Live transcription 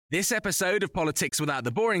This episode of Politics Without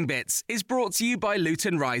the Boring Bits is brought to you by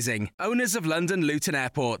Luton Rising, owners of London Luton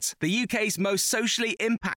Airport, the UK's most socially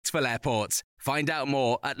impactful airport. Find out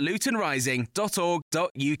more at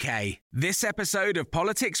lutonrising.org.uk. This episode of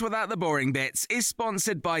Politics Without the Boring Bits is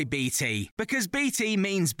sponsored by BT, because BT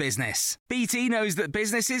means business. BT knows that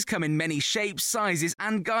businesses come in many shapes, sizes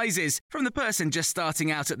and guises, from the person just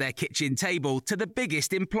starting out at their kitchen table to the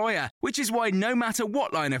biggest employer, which is why no matter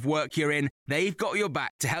what line of work you're in, they've got your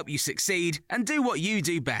back to help you succeed and do what you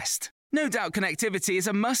do best. No doubt connectivity is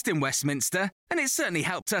a must in Westminster, and it certainly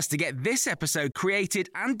helped us to get this episode created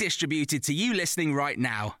and distributed to you listening right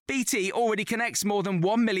now. BT already connects more than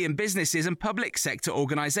 1 million businesses and public sector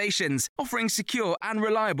organisations, offering secure and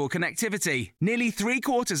reliable connectivity. Nearly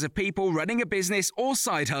 3/4 of people running a business or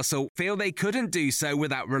side hustle feel they couldn't do so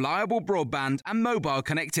without reliable broadband and mobile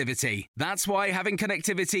connectivity. That's why having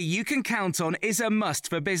connectivity you can count on is a must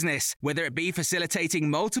for business, whether it be facilitating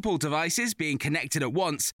multiple devices being connected at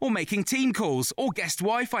once or making team calls or guest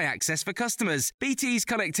Wi-Fi access for customers. BT's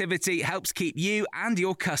connectivity helps keep you and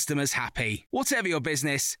your customers happy. Whatever your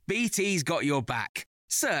business, BT's got your back.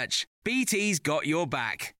 Search BT's got your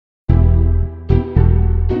back.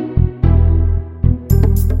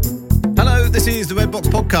 Hello, this is the Red Box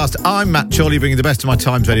Podcast. I'm Matt Chorley, bringing the best of my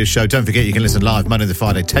Times Radio show. Don't forget you can listen live Monday to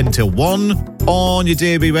Friday, 10 till 1 on your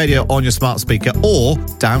DAB radio, on your smart speaker, or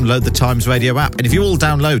download the Times Radio app. And if you all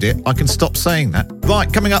download it, I can stop saying that.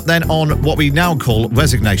 Right, coming up then on what we now call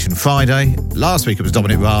Resignation Friday. Last week it was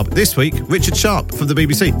Dominic Raab. This week, Richard Sharp from the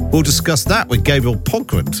BBC. We'll discuss that with Gabriel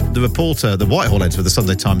Pogrund, the reporter, the Whitehall editor of the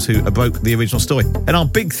Sunday Times, who broke the original story. And our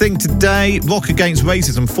big thing today, Rock Against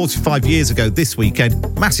Racism, 45 years ago this weekend.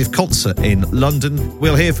 Massive concert in London.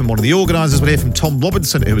 We'll hear from one of the organisers. We'll hear from Tom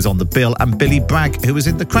Robinson, who was on the bill, and Billy Bragg, who was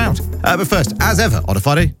in the crowd. But first, as ever, on a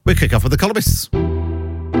Friday, we'll kick off with the columnists.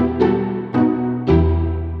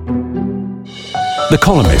 The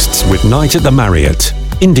Columnists with Night at the Marriott,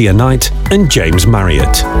 India Knight and James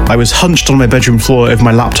Marriott. I was hunched on my bedroom floor with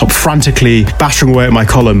my laptop frantically battering away at my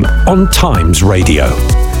column. On Times Radio.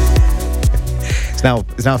 It's now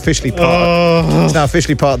officially part. It's now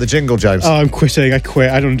officially part of the jingle, James. Oh, I'm quitting. I quit.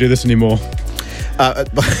 I don't do this anymore.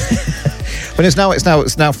 When it's now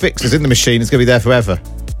fixed. It's in the machine. It's going to be there forever.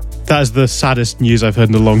 That is the saddest news I've heard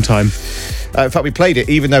in a long time. In fact, we played it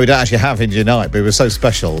even though we don't actually have India Night, but it was so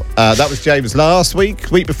special. That was James last week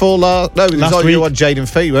before last. No, last week. You were on Jade and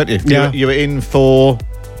Fee, weren't you? Yeah. You were in for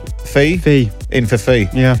Fee? In for Fee.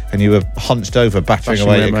 Yeah. And you were hunched over, battering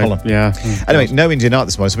away at your column. Yeah. Anyway, no India Night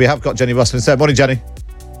this morning, so we have got Jenny Russell instead. Morning, Jenny.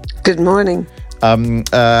 Good morning.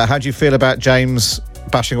 How do you feel about James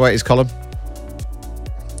bashing away at his column?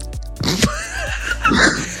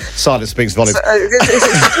 Silence speaks volumes. It's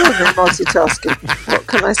extraordinary multitasking. What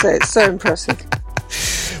can I say? It's so impressive.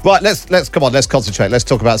 Right, let's come on. Let's concentrate. Let's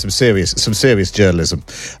talk about some serious journalism.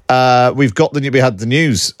 We had the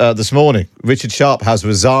news this morning. Richard Sharp has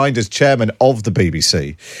resigned as chairman of the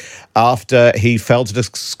BBC after he failed to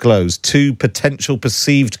disclose two potential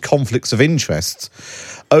perceived conflicts of interest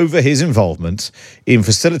over his involvement in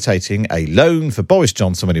facilitating a loan for Boris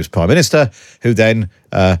Johnson when he was Prime Minister, who then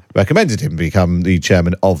recommended him become the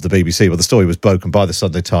chairman of the BBC. Well, the story was broken by the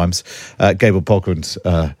Sunday Times. Gabriel Pogrund,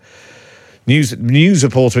 news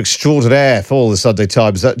reporter extraordinaire for the Sunday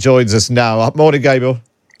Times, that joins us now. Morning, Gabriel.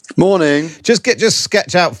 Morning. Just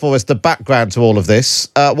sketch out for us the background to all of this.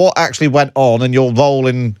 What actually went on and your role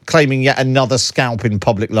in claiming yet another scalp in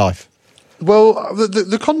public life? Well,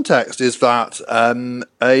 the context is that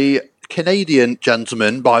a Canadian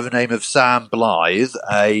gentleman by the name of Sam Blythe,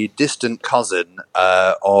 a distant cousin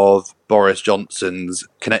of Boris Johnson's,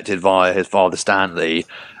 connected via his father Stanley,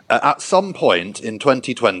 at some point in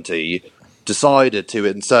 2020 decided to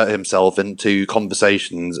insert himself into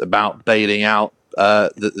conversations about bailing out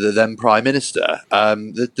the then Prime Minister.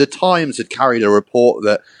 The Times had carried a report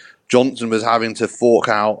that Johnson was having to fork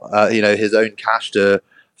out his own cash to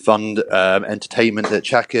fund entertainment at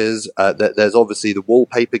Chequers. There's obviously the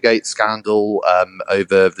Wallpapergate scandal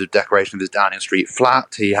over the decoration of his Downing Street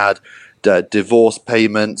flat. He had divorce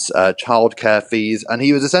payments, childcare fees, and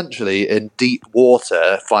he was essentially in deep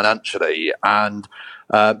water financially. And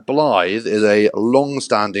Blythe is a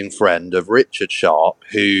long-standing friend of Richard Sharp,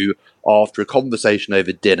 who, after a conversation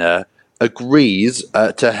over dinner, agrees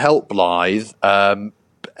to help Blythe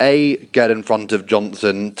get in front of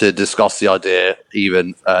Johnson to discuss the idea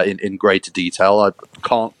even in greater detail. I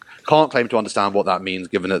can't claim to understand what that means,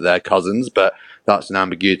 given that they're cousins, but that's an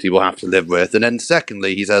ambiguity we'll have to live with. And then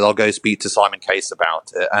secondly, he says, I'll go speak to Simon Case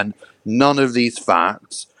about it. And none of these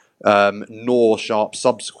facts, nor Sharp's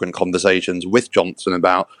subsequent conversations with Johnson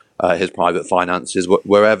about his private finances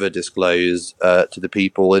were ever disclosed to the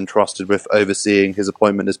people entrusted with overseeing his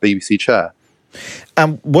appointment as BBC chair.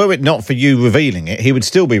 And were it not for you revealing it, he would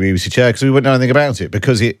still be BBC chair because we wouldn't know anything about it,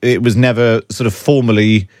 because it was never sort of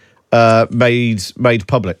formally made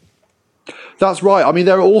public. That's right. I mean,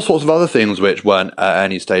 there are all sorts of other things which weren't at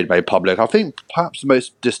any stage made public. I think perhaps the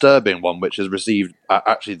most disturbing one, which has received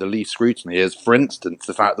actually the least scrutiny, is, for instance,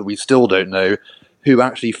 the fact that we still don't know who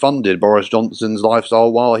actually funded Boris Johnson's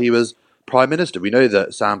lifestyle while he was Prime Minister. We know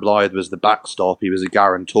that Sam Blythe was the backstop. He was a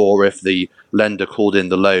guarantor. If the lender called in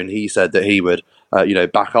the loan, he said that he would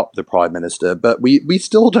back up the Prime Minister. But we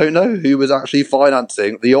still don't know who was actually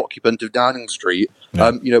financing the occupant of Downing Street,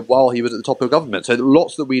 while he was at the top of government. So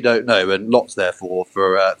lots that we don't know, and lots, therefore,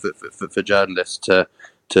 for journalists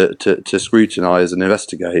to scrutinise and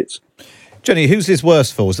investigate. Jenny, who's this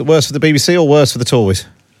worse for? Is it worse for the BBC or worse for the Tories?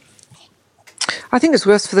 I think it's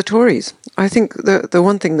worse for the Tories. I think the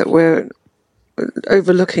one thing that we're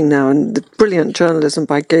overlooking now, and the brilliant journalism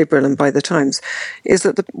by Gabriel and by The Times, is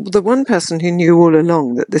that the one person who knew all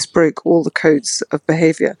along that this broke all the codes of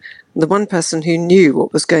behaviour, and the one person who knew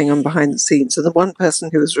what was going on behind the scenes, and the one person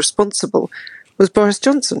who was responsible was Boris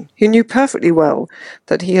Johnson, who knew perfectly well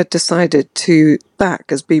that he had decided to back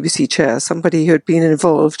as BBC chair somebody who had been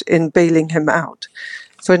involved in bailing him out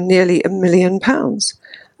for nearly £1 million.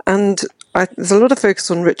 And there's a lot of focus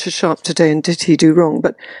on Richard Sharp today and did he do wrong,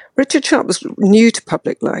 but Richard Sharp was new to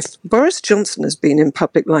public life. Boris Johnson has been in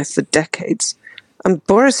public life for decades, and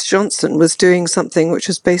Boris Johnson was doing something which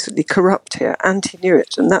was basically corrupt here, and he knew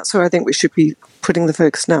it, and that's where I think we should be putting the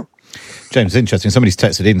focus now. James, interesting. Somebody's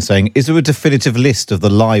texted in saying, is there a definitive list of the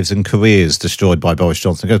lives and careers destroyed by Boris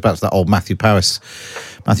Johnson? It goes back to that old Matthew Paris's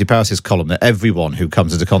column, that everyone who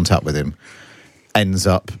comes into contact with him ends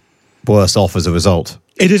up worse off as a result.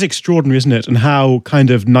 It is extraordinary, isn't it? And how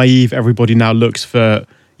kind of naive everybody now looks for,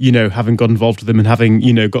 having got involved with them and having,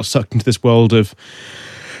 got sucked into this world of,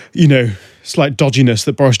 slight dodginess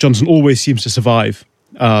that Boris Johnson always seems to survive.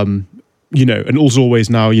 And also always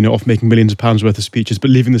now, off making millions of pounds worth of speeches, but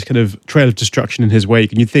leaving this kind of trail of destruction in his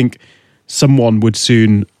wake. And you'd think someone would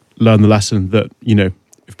soon learn the lesson that,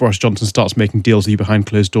 if Boris Johnson starts making deals with you behind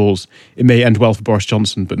closed doors, it may end well for Boris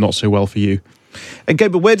Johnson, but not so well for you. And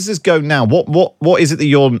Gabriel, where does this go now? What is it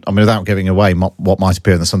that without giving away what might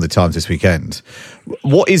appear in the Sunday Times this weekend,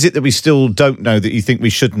 what is it that we still don't know that you think we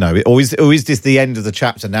should know? Or is this the end of the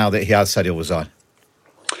chapter now that he has said he'll resign?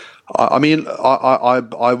 I mean,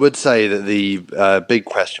 I would say that the big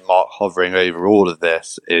question mark hovering over all of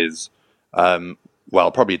this is,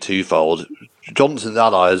 probably twofold. Johnson's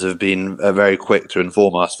allies have been very quick to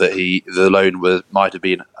inform us that the loan might have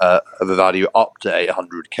been of a value up to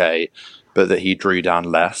 800k, but that he drew down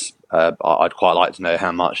less. I'd quite like to know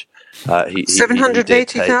how much he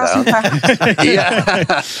 £780,000.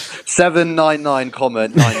 Yeah,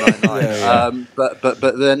 799,999.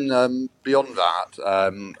 But then beyond that,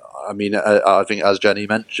 I think, as Jenny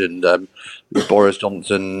mentioned, Boris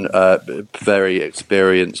Johnson, very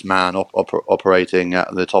experienced man operating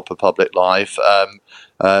at the top of public life,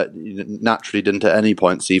 naturally didn't at any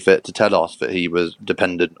point see fit to tell us that he was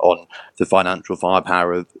dependent on the financial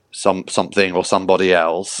firepower of something or somebody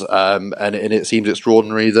else. And it seems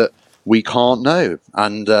extraordinary that we can't know.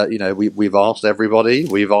 And, we've asked everybody,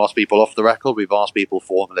 we've asked people off the record, we've asked people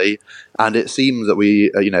formally, and it seems that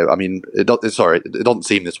it doesn't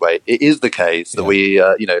seem this way. It is the case that we,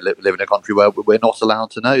 live in a country where we're not allowed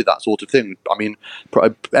to know that sort of thing. I mean,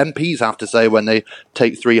 MPs have to say when they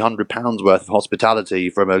take £300 worth of hospitality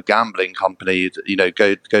from a gambling company to,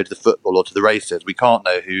 go to the football or to the races. We can't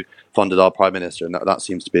know who funded our Prime Minister, and that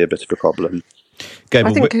seems to be a bit of a problem.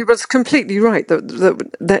 I think he was completely right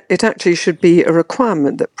that it actually should be a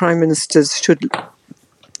requirement that Prime Ministers should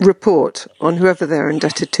report on whoever they're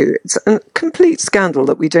indebted to. It's a complete scandal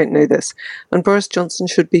that we don't know this, and Boris Johnson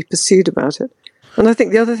should be pursued about it. And I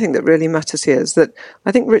think the other thing that really matters here is that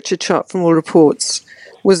I think Richard Sharp, from all reports,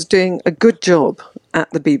 was doing a good job at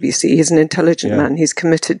the BBC. He's an intelligent man, he's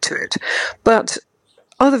committed to it. But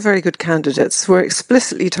other very good candidates were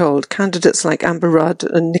explicitly told, candidates like Amber Rudd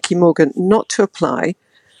and Nicky Morgan, not to apply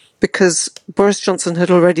because Boris Johnson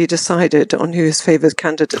had already decided on who his favoured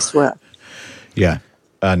candidates were. Yeah.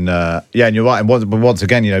 And and you're right. And once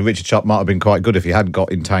again, Richard Sharp might have been quite good if he hadn't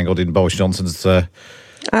got entangled in Boris Johnson's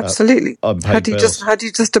absolutely. Had he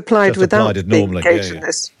just applied without being engaged in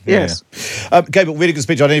this? Yes. Gabriel, really good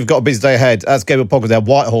speech. I know you've got a busy day ahead. That's Gabriel Pogler, there,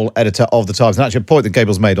 Whitehall editor of The Times. And actually, a point that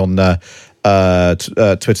Gabriel's made on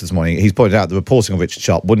Twitter this morning. He's pointed out the reporting of Richard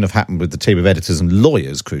Sharp wouldn't have happened with the team of editors and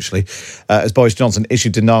lawyers, crucially, as Boris Johnson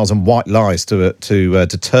issued denials and white lies to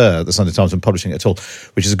deter the Sunday Times from publishing it at all,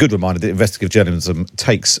 which is a good reminder that investigative journalism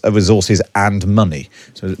takes resources and money.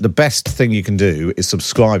 So the best thing you can do is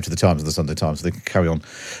subscribe to the Times and the Sunday Times so they can carry on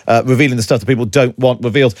revealing the stuff that people don't want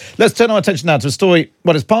revealed. Let's turn our attention now to a story,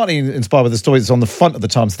 well, it's partly inspired by the story that's on the front of the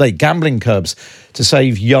Times today, gambling curbs to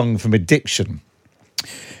save young from addiction.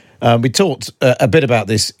 We talked a bit about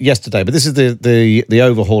this yesterday, but this is the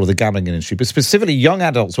overhaul of the gambling industry. But specifically, young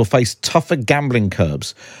adults will face tougher gambling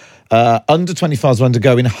curbs. Under 25s will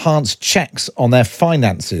undergo enhanced checks on their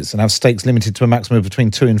finances and have stakes limited to a maximum of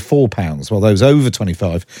between £2 and £4, while those over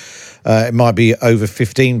 25, it might be over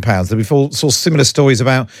 £15. We saw similar stories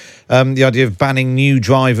about the idea of banning new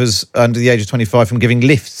drivers under the age of 25 from giving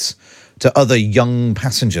lifts to other young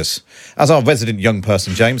passengers. As our resident young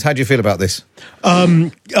person, James, how do you feel about this?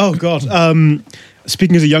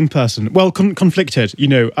 Speaking as a young person, well, conflicted. You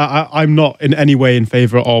know, I'm not in any way in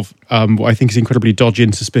favour of what I think is incredibly dodgy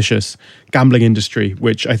and suspicious gambling industry,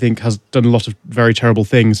 which I think has done a lot of very terrible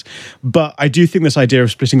things. But I do think this idea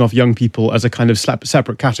of splitting off young people as a kind of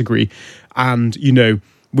separate category, and, you know,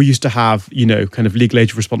 we used to have, you know, kind of legal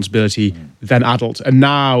age of responsibility, then adult. And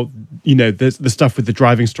now, you know, there's the stuff with the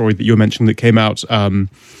driving story that you were mentioning that came out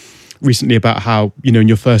recently about how, you know, in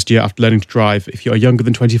your first year after learning to drive, if you're younger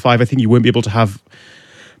than 25, I think you won't be able to have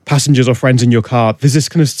passengers or friends in your car. There's this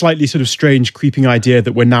kind of slightly sort of strange creeping idea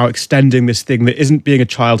that we're now extending this thing that isn't being a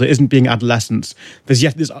child, it isn't being adolescence. There's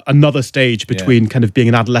another stage between kind of being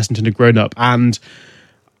an adolescent and a grown-up. And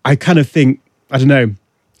I kind of think, I don't know,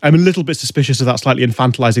 I'm a little bit suspicious of that slightly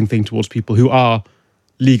infantilizing thing towards people who are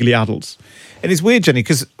legally adults. And it's weird, Jenny,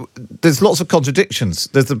 because there's lots of contradictions.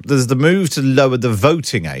 There's the move to lower the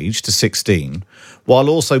voting age to 16, while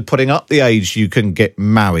also putting up the age you can get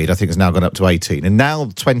married. I think it's now gone up to 18, and now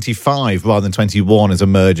 25 rather than 21 is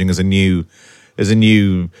emerging as a new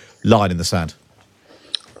line in the sand.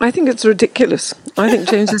 I think it's ridiculous. I think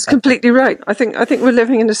James is completely right. I think we're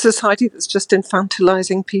living in a society that's just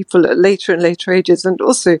infantilizing people at later and later ages, and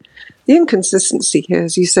also the inconsistency here,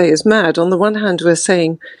 as you say, is mad. On the one hand, we're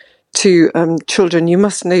saying to children, you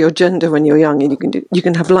must know your gender when you're young, and you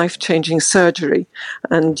can have life-changing surgery,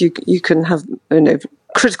 and you can have, you know,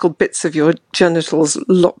 critical bits of your genitals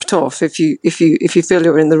lopped off if you feel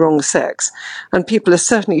you're in the wrong sex, and people are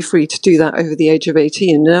certainly free to do that over the age of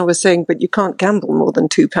 18. And now we're saying, but you can't gamble more than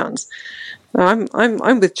 £2.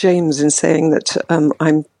 I'm with James in saying that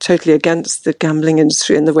I'm totally against the gambling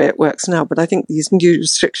industry and the way it works now, but I think these new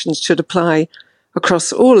restrictions should apply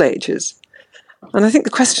across all ages. And I think the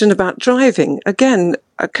question about driving, again,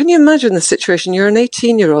 can you imagine the situation? You're an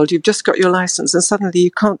 18-year-old, you've just got your license, and suddenly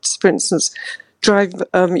you can't, for instance, drive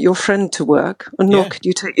your friend to work, and nor could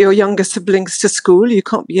you take your younger siblings to school. You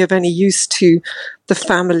can't be of any use to the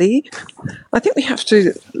family. I think we have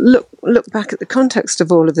to look back at the context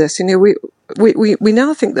of all of this. You know, we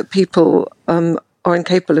now think that people are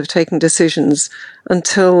incapable of taking decisions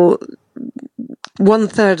until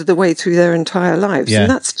 1/3 of the way through their entire lives, and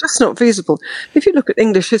that's just not feasible. If you look at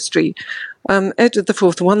English history, Edward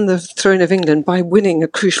IV won the throne of England by winning a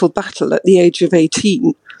crucial battle at the age of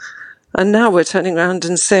 18. And now we're turning around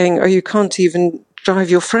and saying, oh, you can't even drive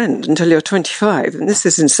your friend until you're 25. And this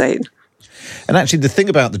is insane. And actually, the thing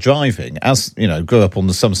about the driving, as, you know, grew up on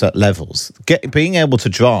the Somerset levels, being able to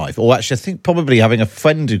drive, or actually I think probably having a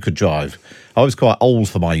friend who could drive, I was quite old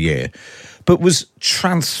for my year, but was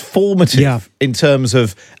transformative in terms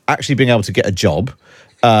of actually being able to get a job,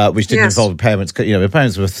 which didn't involve parents. You know, my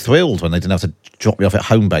parents were thrilled when they didn't have to drop me off at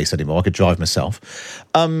home base anymore. I could drive myself.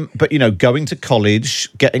 But, you know, going to college,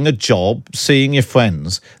 getting a job, seeing your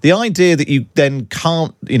friends, the idea that you then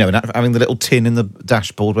can't, you know, having the little tin in the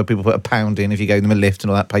dashboard where people put £1 in if you gave them a lift and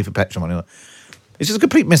all that, pay for petrol money. It's just a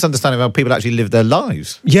complete misunderstanding of how people actually live their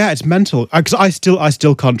lives. Yeah, it's mental. Because I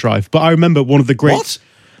still can't drive. But I remember one of the great... What?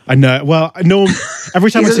 I know. Well, no. Every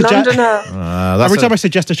time He's I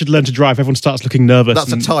suggest I should learn to drive, everyone starts looking nervous.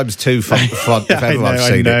 That's a ×2 front if ever I've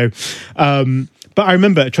seen it. But I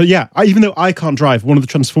remember, even though I can't drive, one of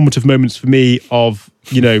the transformative moments for me of,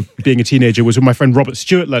 you know, being a teenager was when my friend Robert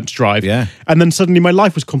Stewart learned to drive. Yeah. And then suddenly my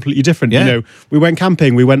life was completely different. Yeah. You know, we went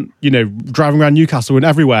camping, we went, you know, driving around Newcastle and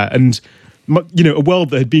everywhere, and a world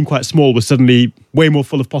that had been quite small was suddenly way more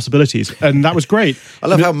full of possibilities, and that was great. I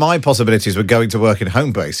love how my possibilities were going to work in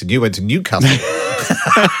Homebase, and you went to Newcastle.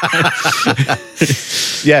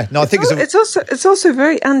 Yeah, no, I think it's also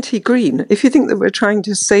very anti-green. If you think that we're trying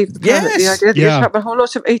to save the planet, the idea that you have a whole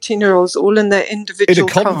lot of 18-year-olds all in their individual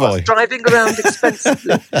cars driving around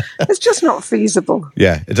expensively, it's just not feasible.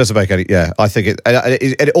 Yeah, it doesn't make any. Yeah, I think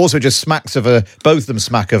it also just smacks of both of them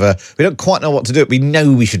smack of we don't quite know what to do. We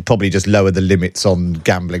know we should probably just lower the limits on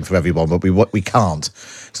gambling for everyone, but we can't.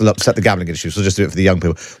 So it'll upset the gambling industry, so we'll just do it for the young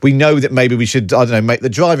people. We know that maybe we should, I don't know, make the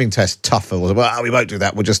driving test tougher. Well, we won't do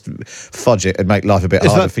that. We'll just fudge it and make life a bit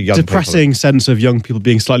harder for young people. Depressing sense of young people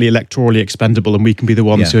being slightly electorally expendable, and we can be the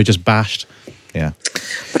ones who are just bashed. Yeah.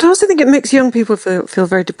 But I also think it makes young people feel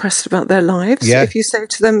very depressed about their lives. Yeah. If you say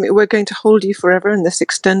to them, we're going to hold you forever in this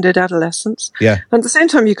extended adolescence. Yeah. And at the same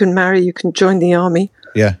time, you can marry, you can join the army.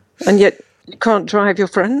 Yeah. And yet you can't drive your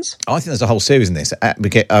friends. I think there's a whole series in this. We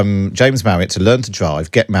get James Marriott to learn to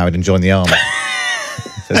drive, get married and join the army.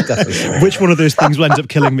 Which one of those things will end up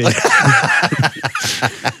killing me?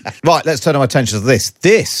 Right, let's turn our attention to this.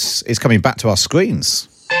 This is coming back to our screens.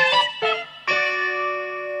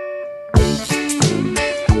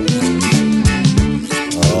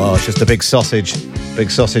 Oh, it's just a big sausage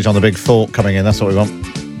on the big fork coming in. That's what we want.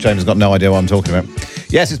 James has got no idea what I'm talking about.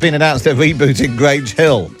 Yes, it's been announced they're rebooting Grange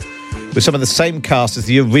Hill with some of the same cast as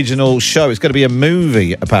the original show. It's going to be a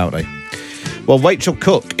movie, apparently. Well, Rachel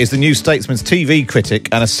Cook is the New Statesman's TV critic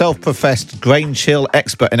and a self-professed Grange Hill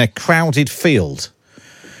expert in a crowded field.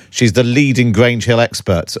 She's the leading Grange Hill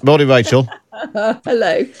expert. Morning, Rachel.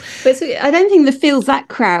 Hello. But I don't think the field's that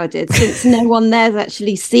crowded since no one there's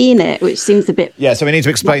actually seen it, which seems a bit... Yeah, so we need to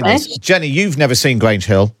explain this. Jenny, you've never seen Grange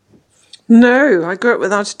Hill. No, I grew up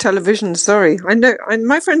without a television, sorry. I know,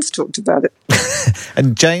 my friends talked about it.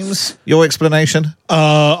 And James, your explanation?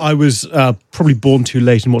 I was probably born too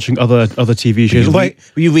late and watching other TV shows. Were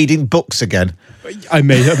you reading books again? I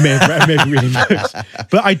may have been reading books.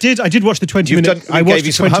 But I did watch the 20-minute... I watched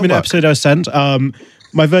the 20-minute episode I was sent.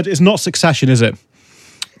 My verdict is not Succession, is it?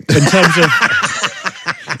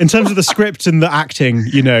 In terms of the script and the acting,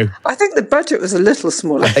 I think the budget was a little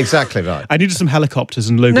smaller. Exactly right. I needed some helicopters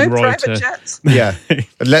and Logan Roy private jets. Yeah.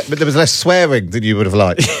 But there was less swearing than you would have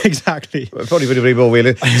liked. Exactly. Probably would have been more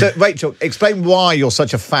realistic. So, Rachel, explain why you're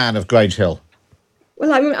such a fan of Grange Hill.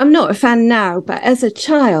 Well, I'm not a fan now, but as a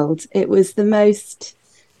child, it was the most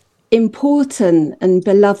important and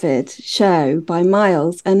beloved show by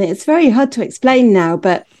miles. And it's very hard to explain now,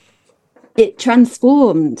 but it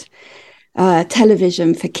transformed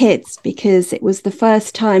television for kids because it was the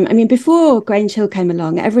first time. I mean, before Grange Hill came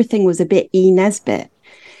along, everything was a bit E. Nesbit.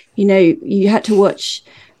 You had to watch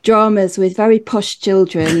dramas with very posh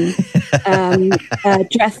children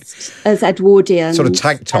dressed as Edwardians. Sort of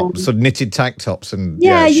tank tops, sort of knitted tank tops and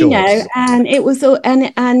shorts. And it was all,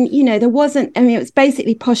 and there wasn't, it was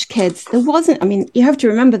basically posh kids. There wasn't, you have to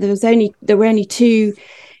remember there were only two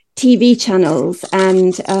TV channels,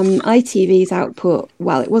 and ITV's output,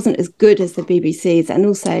 well, it wasn't as good as the BBC's, and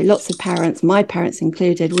also lots of parents, my parents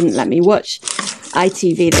included, wouldn't let me watch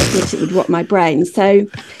ITV. They thought it would rot my brain. So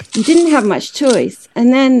you didn't have much choice.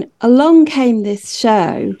 And then along came this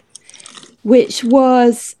show, which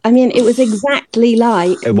was, it was exactly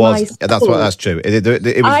like it was. That's true. It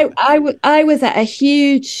was. I was at a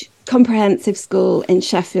huge comprehensive school in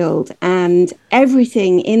Sheffield, and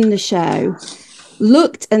everything in the show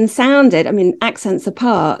looked and sounded, accents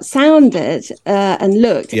apart, sounded and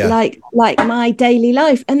looked like my daily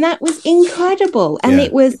life. And that was incredible. And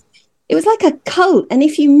it was like a cult. And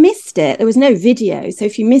if you missed it, there was no video. So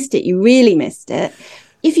if you missed it, you really missed it.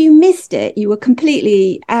 If you missed it, you were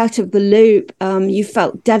completely out of the loop. You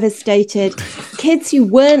felt devastated. Kids who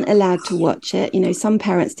weren't allowed to watch it, some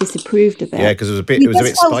parents disapproved of it. Yeah, because it was a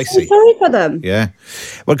bit spicy. So sorry for them. Yeah,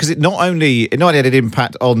 well, because it not only had an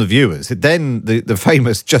impact on the viewers, then the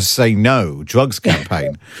famous "Just Say No" drugs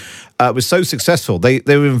campaign was so successful. They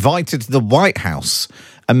were invited to the White House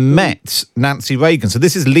and met Nancy Reagan. So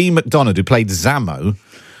this is Lee McDonough, who played Zamo,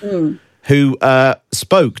 who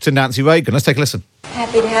spoke to Nancy Reagan. Let's take a listen.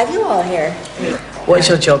 Happy to have you all here. What is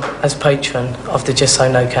your job as patron of the Just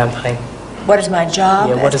Say No campaign? What is my job?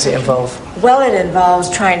 Yeah, what does it involve? Well, it involves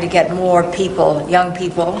trying to get more people, young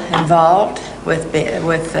people, involved with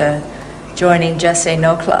joining Just Say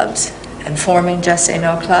No clubs and forming Just Say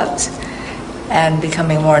No clubs and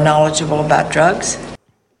becoming more knowledgeable about drugs.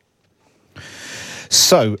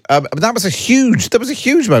 So that was a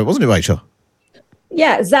huge moment, wasn't it, Rachel?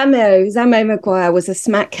 Yeah, Zamo Maguire was a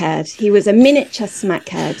smackhead. He was a miniature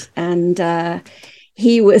smackhead, and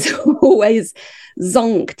he was always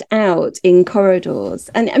zonked out in corridors.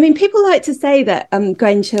 And I mean, people like to say that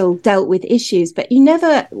Grange Hill dealt with issues, but we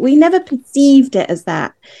never perceived it as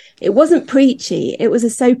that. It wasn't preachy. It was a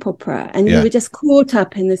soap opera, and you were just caught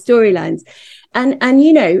up in the storylines. And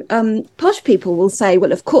you know, posh people will say,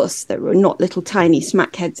 well, of course, there were not little tiny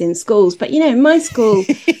smackheads in schools. But, you know, in my school,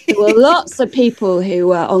 there were lots of people who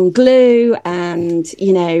were on glue and,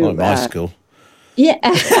 you know. Not in my school. Yeah.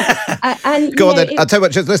 And, Go on then. I'll tell you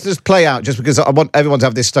what, let's just play out, just because I want everyone to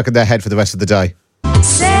have this stuck in their head for the rest of the day.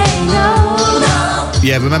 Say no, no.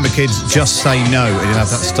 Yeah, remember, kids, just say no, and you'll have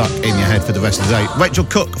that stuck in your head for the rest of the day. Rachel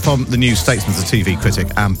Cook from The New Statesman is a TV critic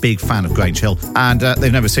and big fan of Grange Hill, and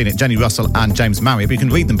they've never seen it. Jenny Russell and James Marriott, but you can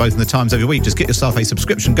read them both in the Times every week. Just get yourself a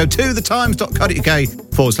subscription. Go to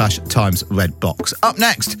thetimes.co.uk/Times Red Box. Up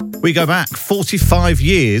next, we go back 45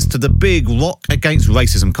 years to the big Rock Against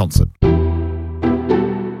Racism concert.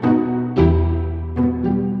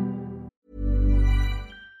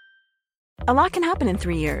 A lot can happen in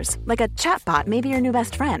 3 years, like a chatbot may be your new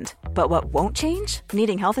best friend. But what won't change?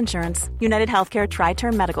 Needing health insurance. United Healthcare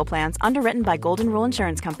Tri-Term Medical Plans, underwritten by Golden Rule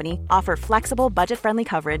Insurance Company, offer flexible, budget-friendly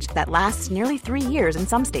coverage that lasts nearly 3 years in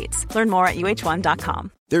some states. Learn more at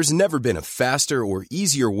uh1.com. There's never been a faster or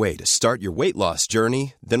easier way to start your weight loss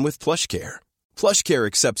journey than with PlushCare. PlushCare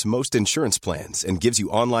accepts most insurance plans and gives you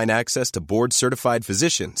online access to board-certified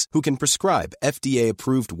physicians who can prescribe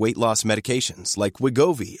FDA-approved weight loss medications like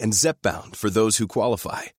Wegovy and Zepbound for those who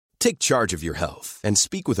qualify. Take charge of your health and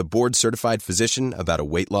speak with a board-certified physician about a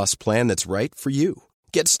weight loss plan that's right for you.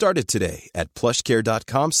 Get started today at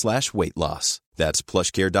plushcare.com/weight loss. That's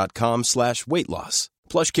plushcare.com/weight loss.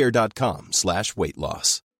 plushcare.com/weight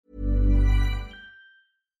loss.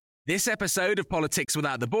 This episode of Politics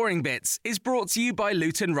Without the Boring Bits is brought to you by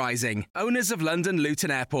Luton Rising, owners of London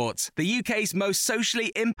Luton Airport, the UK's most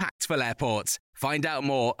socially impactful airport. Find out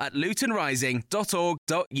more at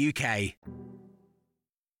lutonrising.org.uk.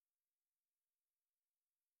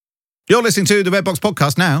 You're listening to the Red Box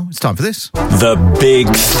Podcast now. It's time for this. The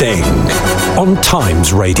Big Thing on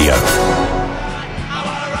Times Radio.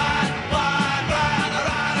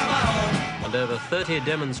 And over 30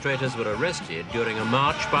 demonstrators were arrested during a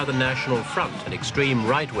march by the National Front, an extreme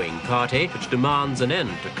right-wing party which demands an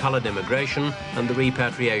end to coloured immigration and the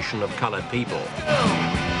repatriation of coloured people.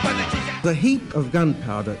 The heap of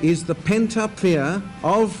gunpowder is the pent-up fear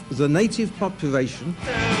of the native population.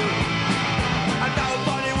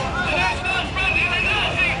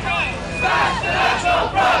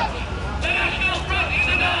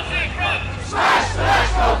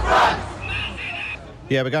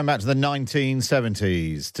 Yeah, we're going back to the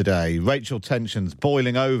 1970s today. Racial tensions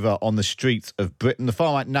boiling over on the streets of Britain. The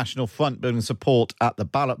far-right National Front building support at the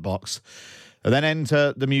ballot box. And then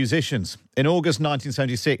enter the musicians. In August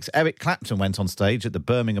 1976, Eric Clapton went on stage at the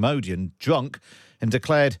Birmingham Odeon, drunk, and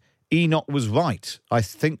declared, "Enoch was right. I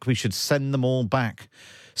think we should send them all back."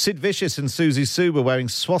 Sid Vicious and Susie Sue were wearing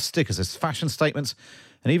swastikas as fashion statements.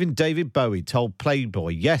 And even David Bowie told Playboy,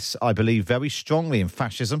 "Yes, I believe very strongly in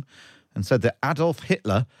fascism," and said that Adolf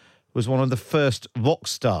Hitler was one of the first rock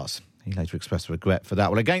stars. He later expressed regret for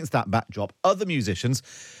that. Well, against that backdrop, other musicians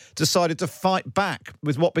decided to fight back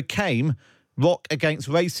with what became Rock Against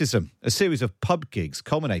Racism. A series of pub gigs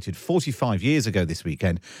culminated 45 years ago this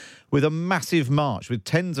weekend with a massive march with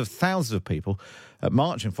tens of thousands of people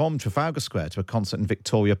marching from Trafalgar Square to a concert in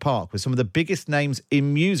Victoria Park with some of the biggest names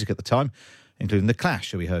in music at the time, including The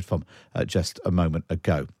Clash, who we heard from just a moment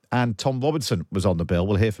ago. And Tom Robinson was on the bill.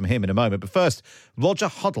 We'll hear from him in a moment. But first, Roger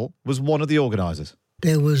Huddle was one of the organisers.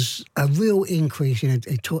 There was a real increase in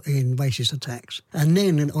racist attacks. And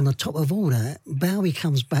then, on the top of all that, Bowie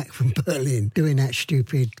comes back from Berlin doing that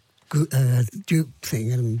stupid Duke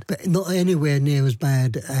thing, but not anywhere near as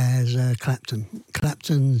bad as Clapton.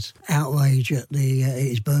 Clapton's outrage at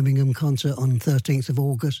his Birmingham concert on 13th of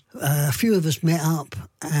August. A few of us met up.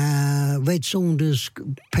 Red Saunders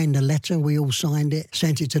penned a letter. We all signed it,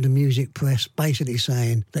 sent it to the music press, basically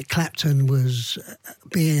saying that Clapton was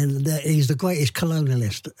he's the greatest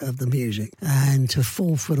colonialist of the music, and to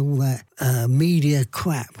fall for all that media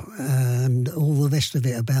crap and all the rest of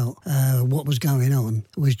it about what was going on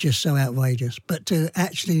was just so outrageous. But to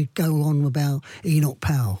actually go on about Enoch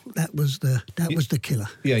Powell, that was the killer.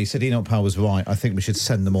 Yeah, he said Enoch Powell was right. I think we should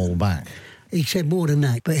send them all back. He said more than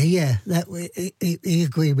that, but he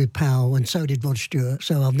agreed with Powell, and so did Rod Stewart.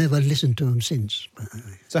 So I've never listened to him since.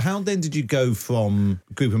 So how then did you go from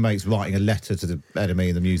a group of mates writing a letter to the enemy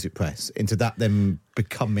in the music press into that then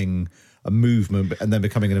becoming a movement and then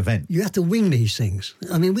becoming an event. You have to wing these things.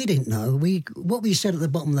 I mean, we didn't know. What we said at the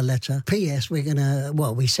bottom of the letter, P.S. we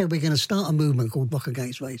said we're going to start a movement called Rock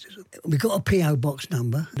Against Racism. We got a P.O. box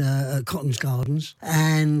number at Cotton's Gardens,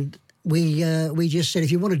 and we just said,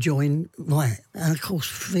 if you want to join, right. And of course,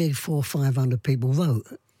 300, 400, 500 people wrote.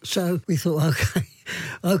 So we thought,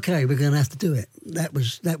 okay, we're going to have to do it. That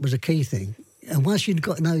was a key thing. And once you'd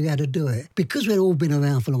got to know you had to do it, because we'd all been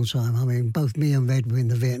around for a long time. I mean, both me and Red were in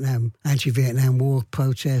the anti-Vietnam War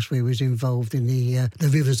protests. We was involved in the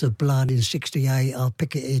Rivers of Blood in '68, our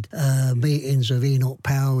picketed meetings of Enoch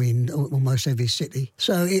Powell in almost every city.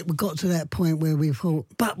 So it got to that point where we thought,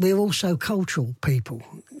 but we're also cultural people.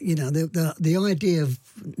 You know, the idea of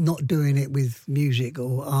not doing it with music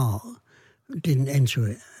or art didn't enter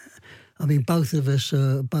it. I mean, both of us,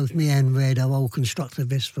 both me and Red, are old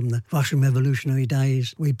constructivists from the Russian revolutionary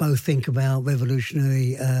days. We both think about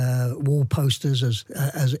revolutionary wall posters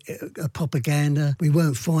as a propaganda. We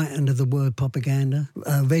weren't frightened of the word propaganda.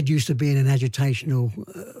 Red used to be in an agitational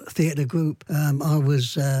theatre group. I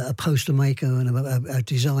was a poster maker and a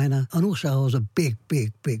designer. And also I was a big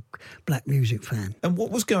black music fan. And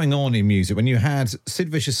what was going on in music when you had Sid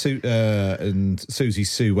Vicious and Susie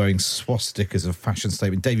Sue wearing swastikas as a fashion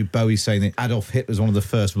statement, David Bowie saying that Adolf Hitler was one of the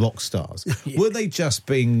first rock stars? Yeah. Were they just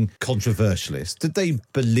being controversialists? Did they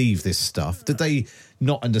believe this stuff? Did they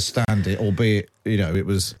not understand it, albeit, you know, it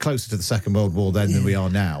was closer to the Second World War then than we are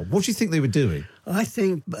now? What do you think they were doing? I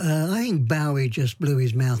think Bowie just blew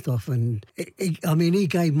his mouth off, and he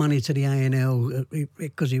gave money to the A&L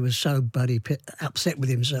because he was so bloody upset with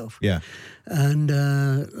himself. Yeah, and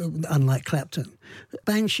unlike Clapton,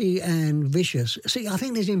 Banshee and Vicious. See, I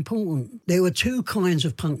think it's important. There were two kinds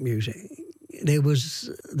of punk music. There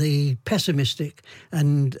was the pessimistic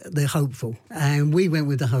and the hopeful. And we went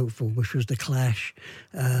with the hopeful, which was The Clash,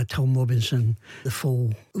 Tom Robinson, The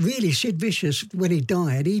Fall. Really, Sid Vicious, when he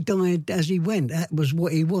died as he went. That was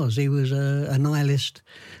what he was. He was a nihilist,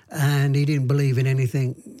 and he didn't believe in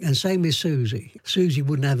anything. And same with Susie. Susie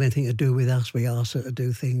wouldn't have anything to do with us. We asked her to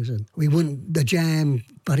do things. And we wouldn't, the Jam,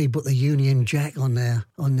 but he put the Union Jack on their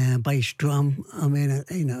bass drum. I mean,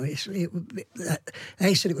 you know,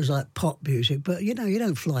 they said it was like pop music. But, you know, you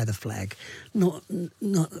don't fly the flag. Not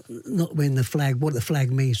when what the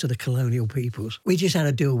flag means to the colonial peoples. We just had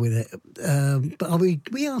to deal with it. But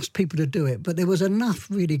we asked people to do it, but there was enough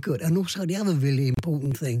really good. And also the other really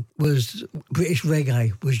important thing was British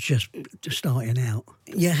reggae was just starting out.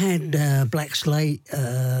 You had Black Slate,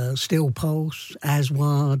 Steel Pulse,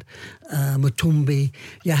 Aswad, Matumbi.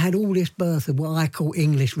 You had all this birth of what I call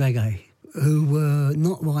English reggae, who were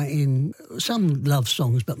not writing some love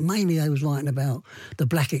songs, but mainly they was writing about the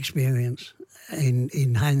black experience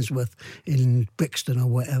in Handsworth, in Brixton or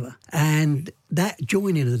whatever. And that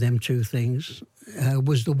joining of them two things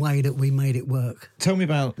was the way that we made it work. Tell me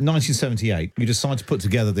about 1978. You decided to put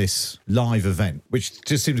together this live event, which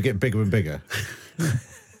just seemed to get bigger and bigger.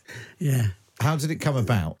 Yeah. How did it come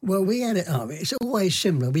about? Well, we had it up. It's always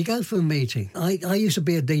similar. We go for a meeting. I used to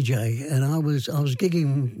be a DJ, and I was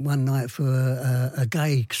gigging one night for a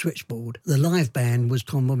gay switchboard. The live band was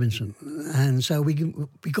Tom Robinson, and so we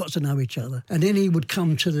got to know each other. And then he would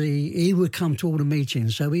come to all the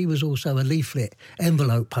meetings. So he was also a leaflet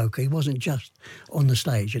envelope poker. He wasn't just on the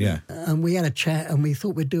stage. You know? And we had a chat, and we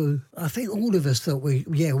thought we'd do. I think all of us thought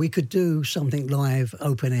we could do something live,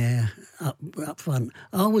 open air, up front.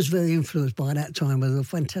 I was very influenced by that time with a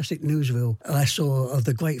fantastic newsreel I saw of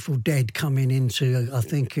the Grateful Dead coming into, I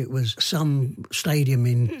think it was some stadium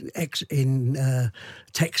in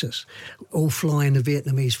Texas, all flying the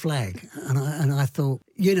Vietnamese flag. And I thought,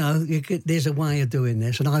 you know, there's a way of doing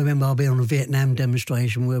this. And I remember I've been on a Vietnam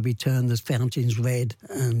demonstration where we turned the fountains red,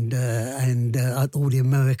 and all the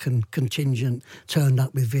American contingent turned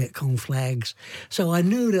up with Viet Cong flags. So I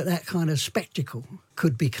knew that kind of spectacle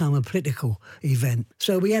could become a political event.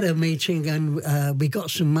 So we had a meeting, and we got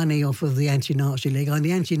some money off of the Anti-Nazi League. And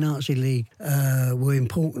the Anti-Nazi League were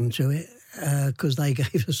important to it, because they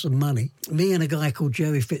gave us some money. Me and a guy called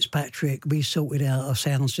Jerry Fitzpatrick, we sorted out a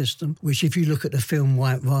sound system, which if you look at the film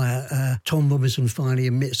White Riot, Tom Robinson finally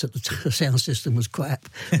admits that the sound system was crap,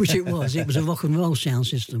 which it was. It was a rock and roll sound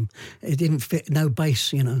system. It didn't fit, no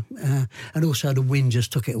bass, you know, and also the wind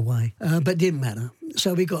just took it away. But it didn't matter.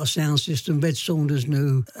 So we got a sound system. Red Saunders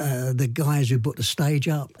knew the guys who put the stage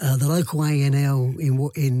up. The local A&L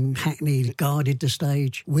in Hackney guarded the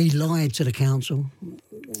stage. We lied to the council.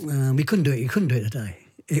 We couldn't do it. You couldn't do it today.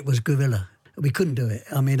 It was guerrilla. We couldn't do it.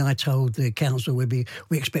 I mean, I told the council we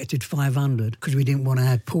expected 500 because we didn't want to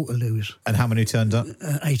have Portaloos. And how many turned up?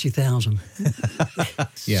 80,000.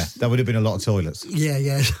 Yeah, that would have been a lot of toilets.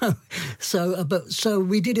 Yeah. So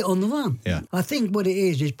we did it on the run. Yeah. I think what it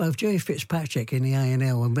is both Jerry Fitzpatrick in the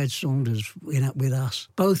A&L and Red Saunders with us.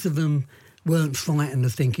 Both of them weren't frightened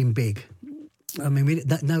of thinking big. I mean,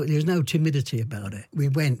 there's no timidity about it. We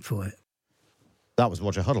went for it. That was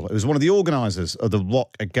Roger Huddle. It was one of the organisers of the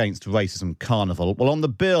Rock Against Racism Carnival. Well, on the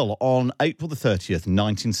bill on April the 30th,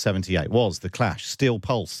 1978 was The Clash, Steel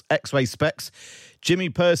Pulse, X-Ray Specs, Jimmy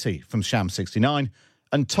Percy from Sham 69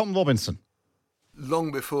 and Tom Robinson.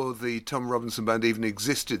 Long before the Tom Robinson Band even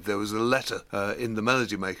existed, there was a letter in the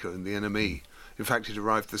Melody Maker and the NME. In fact, it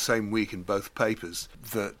arrived the same week in both papers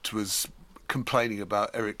that was complaining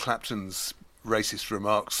about Eric Clapton's racist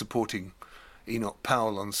remarks supporting Enoch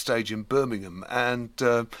Powell on stage in Birmingham, and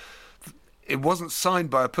it wasn't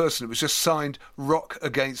signed by a person, it was just signed Rock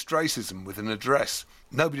Against Racism with an address.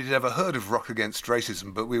 Nobody had ever heard of Rock Against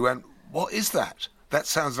Racism, but we went, what is that? That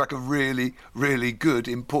sounds like a really, really good,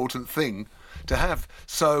 important thing to have.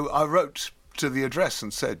 So I wrote to the address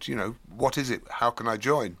and said, what is it? How can I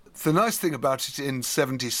join? The nice thing about it in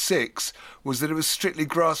 76 was that it was strictly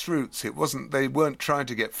grassroots. They weren't trying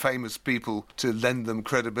to get famous people to lend them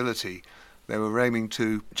credibility. They were aiming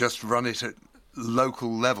to just run it at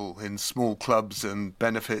local level in small clubs and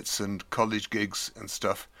benefits and college gigs and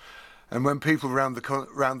stuff. And when people around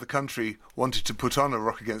the country wanted to put on a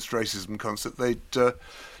Rock Against Racism concert, they'd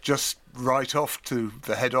just write off to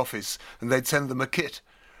the head office and they'd send them a kit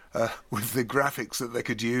with the graphics that they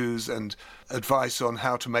could use and advice on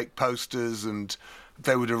how to make posters, and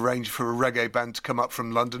they would arrange for a reggae band to come up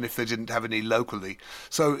from London if they didn't have any locally.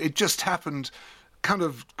 So it just happened kind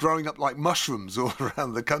of growing up like mushrooms all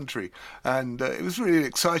around the country, and it was really an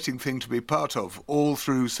exciting thing to be part of all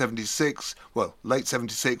through 76, well, late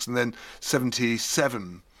 76 and then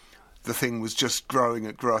 77. The thing was just growing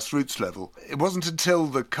at grassroots level. It wasn't until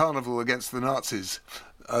the Carnival Against the Nazis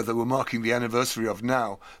that we're marking the anniversary of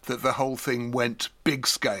now that the whole thing went big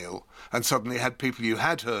scale and suddenly had people you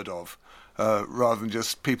had heard of rather than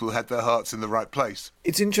just people who had their hearts in the right place.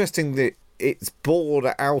 It's interesting that it's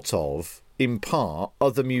born out of, in part,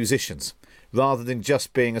 other musicians, rather than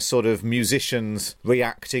just being a sort of musicians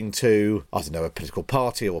reacting to, I don't know, a political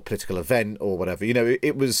party or a political event or whatever.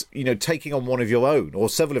 It was, taking on one of your own or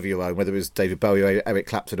several of your own, whether it was David Bowie or Eric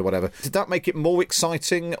Clapton or whatever. Did that make it more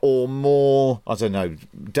exciting or more, I don't know,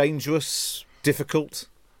 dangerous, difficult?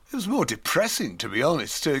 It was more depressing, to be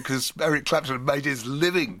honest, too, because Eric Clapton made his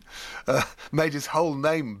living, made his whole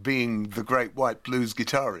name being the great white blues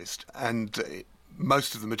guitarist, and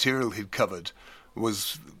most of the material he'd covered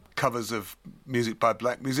was covers of music by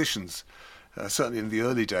black musicians. Certainly in the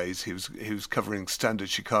early days, he was covering standard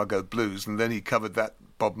Chicago blues, and then he covered that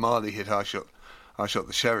Bob Marley hit, I Shot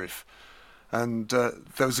the Sheriff. And there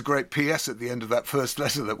was a great PS at the end of that first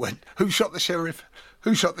letter that went, "Who shot the sheriff?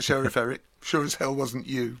 Who shot the sheriff, Eric? Sure as hell wasn't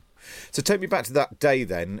you." So take me back to that day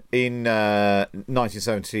then, in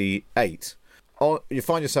 1978. You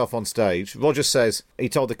find yourself on stage. Roger says he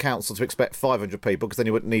told the council to expect 500 people because then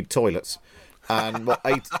he wouldn't need toilets. And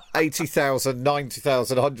 80,000,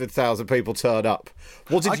 90,000, 100,000 people turn up.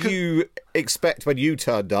 What did you expect when you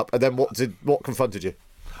turned up, and then what confronted you?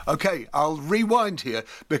 OK, I'll rewind here,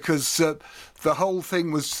 because the whole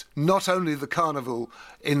thing was not only the carnival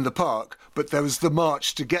in the park, but there was the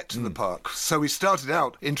march to get to the park. So we started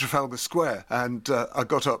out in Trafalgar Square, and I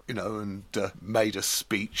got up, and made a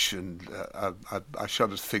speech, and I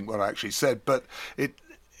shudder to think what I actually said, but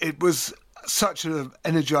it was such an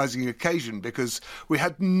energising occasion because we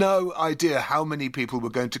had no idea how many people were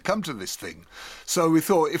going to come to this thing. So we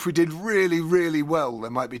thought if we did really, really well, there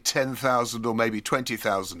might be 10,000 or maybe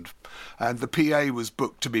 20,000. And the PA was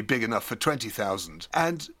booked to be big enough for 20,000.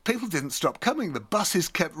 And people didn't stop coming. The buses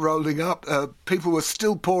kept rolling up. People were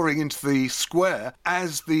still pouring into the square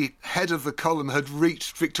as the head of the column had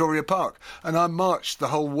reached Victoria Park. And I marched the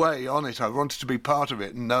whole way on it. I wanted to be part of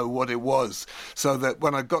it and know what it was, so that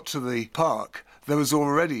when I got to the park, there was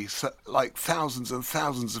already like thousands and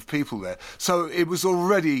thousands of people there. So it was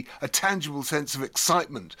already a tangible sense of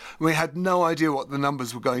excitement. We had no idea what the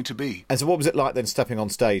numbers were going to be. And so what was it like then stepping on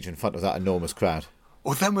stage in front of that enormous crowd?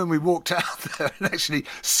 Well, then when we walked out there and actually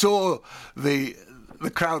saw the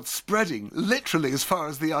crowd spreading literally as far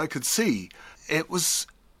as the eye could see, it was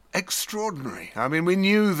extraordinary. I mean, we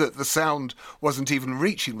knew that the sound wasn't even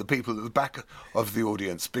reaching the people at the back of the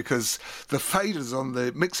audience because the faders on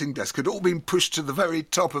the mixing desk had all been pushed to the very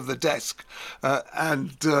top of the desk,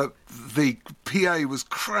 and the PA was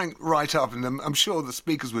cranked right up, and I'm sure the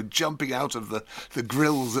speakers were jumping out of the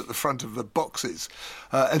grills at the front of the boxes,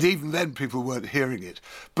 and even then people weren't hearing it.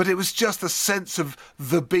 But it was just a sense of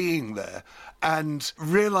the being there and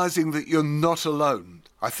realising that you're not alone.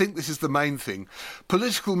 I think this is the main thing.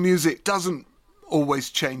 Political music doesn't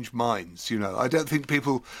always change minds, you know. I don't think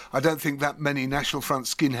that many National Front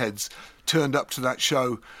skinheads turned up to that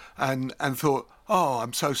show and thought, oh,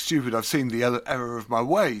 I'm so stupid, I've seen the error of my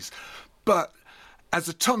ways. But as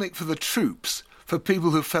a tonic for the troops, for people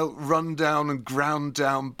who felt run down and ground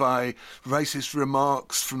down by racist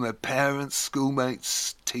remarks from their parents,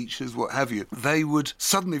 schoolmates, teachers, what have you, they would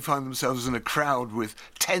suddenly find themselves in a crowd with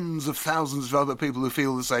tens of thousands of other people who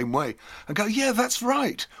feel the same way and go, yeah, that's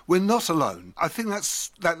right, we're not alone. I think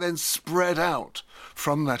that then spread out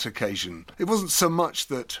from that occasion. It wasn't so much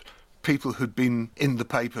that people who'd been in the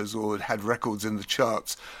papers or had records in the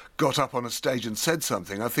charts got up on a stage and said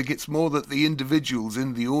something. I think it's more that the individuals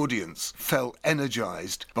in the audience felt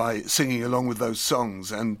energised by singing along with those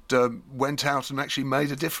songs and went out and actually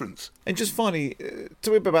made a difference. And just finally,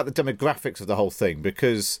 tell me about the demographics of the whole thing,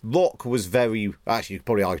 because rock was very, actually you could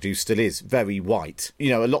probably argue still is, very white.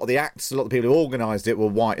 You know, a lot of the acts, a lot of the people who organised it were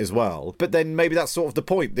white as well. But then maybe that's sort of the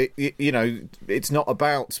point, that, you know, it's not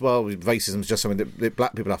about, well, racism is just something that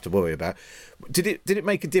black people have to worry about. Did it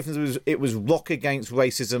make a difference? It was rock against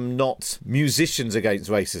racism, not musicians against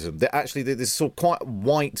racism. That actually this sort of quite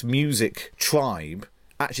white music tribe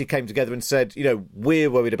actually came together and said, you know,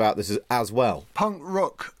 we're worried about this as well. Punk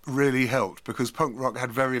rock really helped because punk rock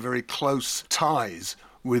had very, very close ties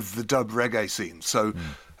with the dub reggae scene. So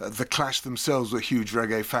the Clash themselves were huge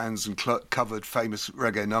reggae fans and covered famous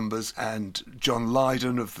reggae numbers, and John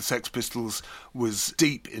Lydon of the Sex Pistols was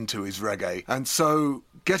deep into his reggae. And so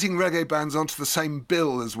getting reggae bands onto the same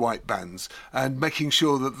bill as white bands and making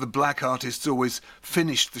sure that the black artists always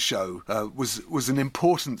finished the show was an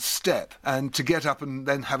important step. And to get up and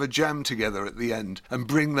then have a jam together at the end and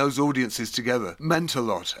bring those audiences together meant a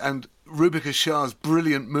lot. And Rubika Shah's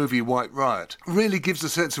brilliant movie White Riot really gives a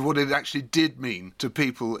sense of what it actually did mean to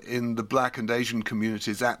people in the black and Asian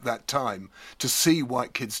communities at that time to see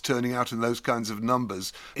white kids turning out in those kinds of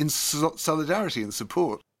numbers in solidarity and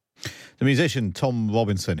support. The musician Tom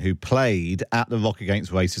Robinson, who played at the Rock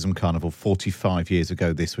Against Racism Carnival 45 years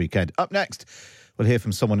ago this weekend. Up next, we'll hear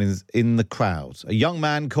from someone in the crowd, a young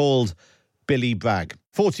man called Billy Bragg.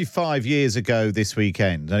 45 years ago this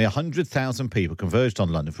weekend, nearly 100,000 people converged on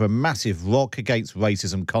London for a massive Rock Against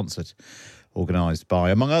Racism concert organised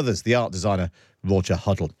by, among others, the art designer Roger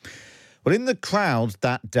Huddle. Well, in the crowd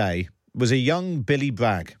that day was a young Billy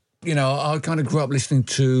Bragg. You know, I kind of grew up listening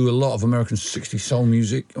to a lot of American 60s soul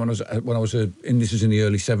music when I was this was in the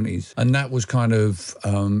early 70s, and that was kind of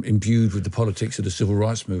imbued with the politics of the civil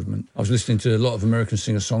rights movement. I was listening to a lot of American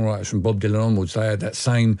singer-songwriters from Bob Dylan onwards. They had that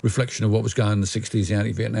same reflection of what was going on in the 60s, the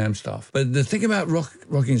anti-Vietnam stuff. But the thing about Rock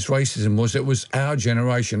Against Racism was it was our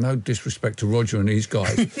generation, no disrespect to Roger and these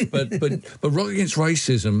guys, but Rock Against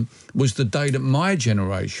Racism was the day that my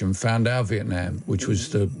generation found out Vietnam, which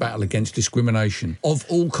was the battle against discrimination of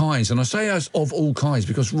all kinds. And I say as of all kinds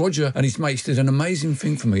because Roger and his mates did an amazing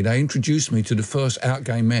thing for me. They introduced me to the first out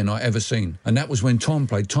gay men I ever seen. And that was when Tom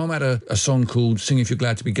played. Tom had a song called Sing If You're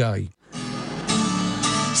Glad to Be Gay.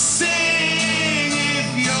 Sing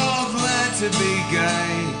if you're glad to be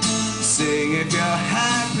gay. Sing if you're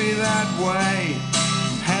happy that way.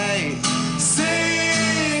 Hey,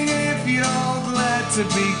 sing if you're glad to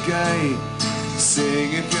be gay.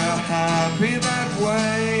 Sing if you're happy that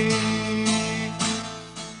way.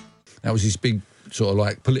 That was his big sort of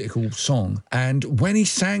like political song. And when he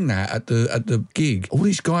sang that at the gig, all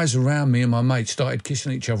these guys around me and my mates started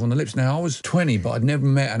kissing each other on the lips. Now, I was 20, but I'd never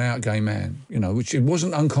met an out gay man, you know, which it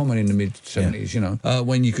wasn't uncommon in the mid-70s, you know,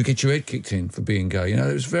 when you could get your head kicked in for being gay. You know,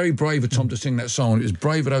 it was very brave of Tom to sing that song. It was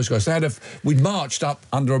brave of those guys. We'd marched up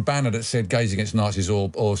under a banner that said Gays Against Nazis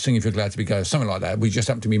or Sing If You're Glad to Be Gay or something like that. We just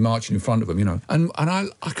happened to be marching in front of them, you know. And I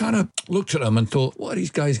kind of looked at them and thought, what are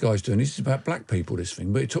these gays guys doing? This is about black people, this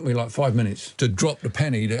thing. But it took me like 5 minutes to drop the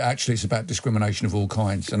penny that actually it's about discrimination of all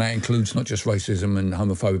kinds, and that includes not just racism and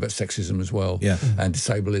homophobia but sexism as well, and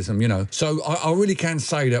disableism, you know. So I really can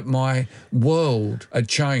say that my world had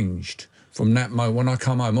changed from that moment. When I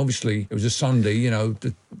come home, obviously it was a Sunday, you know,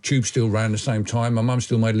 the tube still ran the same time. My mum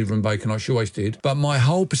still made liver and bacon, she always did. But my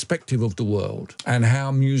whole perspective of the world and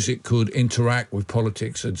how music could interact with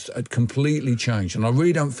politics had completely changed. And I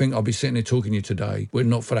really don't think I'll be sitting here talking to you today were it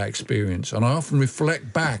not for that experience. And I often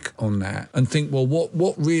reflect back on that and think, well,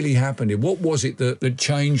 what really happened here? What was it that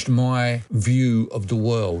changed my view of the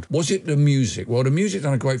world? Was it the music? Well, the music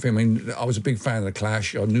done a great thing. I mean, I was a big fan of The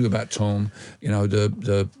Clash. I knew about Tom. You know, the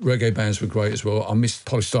reggae bands were great as well. I missed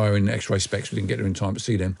Polystyrene and X-Ray Specs. We didn't get there in time to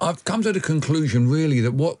see them. I've come to the conclusion, really,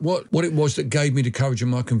 that what it was that gave me the courage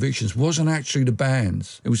and my convictions wasn't actually the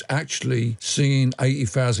bands. It was actually seeing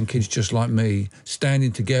 80,000 kids just like me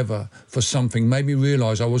standing together for something made me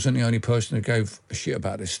realise I wasn't the only person who gave a shit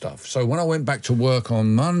about this stuff. So when I went back to work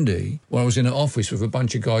on Monday, when I was in an office with a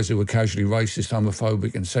bunch of guys who were casually racist,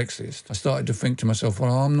 homophobic and sexist, I started to think to myself,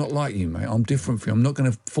 well, I'm not like you, mate. I'm different from you. I'm not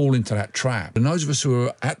going to fall into that trap. And those of us who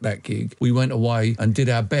were at that gig, we went away and did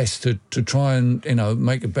our best to try and, you know,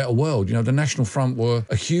 make a better world. You know, the National Front were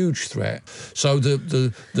a huge threat. So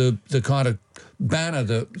the kind of banner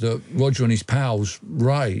that Roger and his pals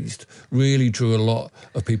raised really drew a lot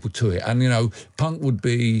of people to it. And, you know, punk would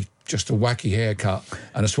be just a wacky haircut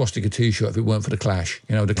and a swastika T-shirt if it weren't for The Clash.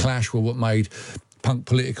 You know, The Clash were what made punk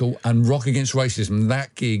political and rock against racism.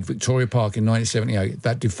 That gig, Victoria Park in 1978,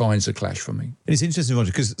 that defines The Clash for me. And it's interesting,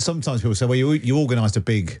 Roger, because sometimes people say, well, you organised a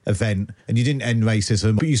big event and you didn't end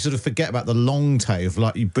racism, but you sort of forget about the long tail of,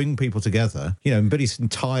 like, you bring people together. You know, and Billy's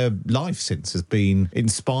entire life since has been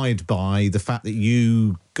inspired by the fact that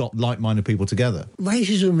you got like-minded people together.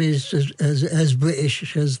 Racism is as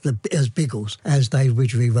British as Biggles, as Dave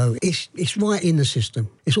Widgery wrote. It's right in the system.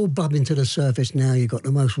 It's all bubbling to the surface now. You've got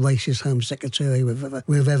the most racist Home Secretary we've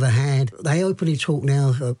ever had. They openly talk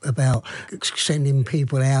now about sending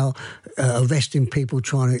people out, arresting people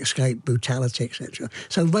trying to escape brutality, etc.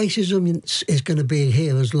 So racism is going to be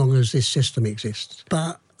here as long as this system exists.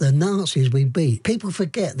 But the Nazis we beat. People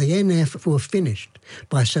forget the NF were finished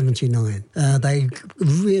by 79. They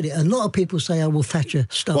really, a lot of people say, oh, well, Thatcher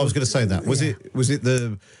started. Well, I was going to say that. Was it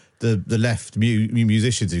the left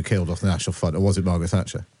musicians who killed off the National Front, or was it Margaret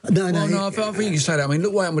Thatcher? No, I think you can say that. I mean,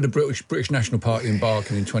 look what happened with the British National Party in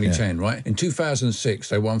Barking in 2010, right? In 2006,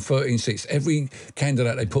 they won 13 seats. Every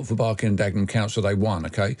candidate they put for Barking and Dagenham Council, they won,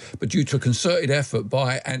 okay? But due to a concerted effort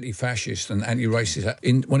by anti-fascists and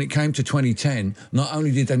anti-racists, when it came to 2010, not only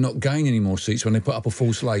did they not gain any more seats when they put up a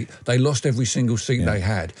full slate, they lost every single seat they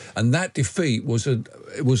had. And that defeat was a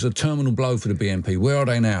terminal blow for the BNP. Where are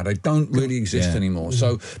they now? They don't really exist anymore.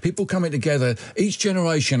 So people coming together, each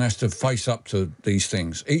generation has to face up to these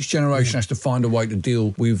things. Each generation has to find a way to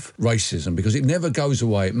deal with racism because it never goes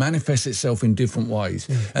away. It manifests itself in different ways.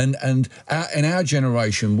 And in our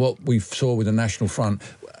generation, what we saw with the National Front,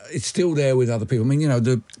 it's still there with other people. I mean, you know,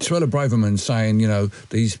 the Suella Braverman saying, you know,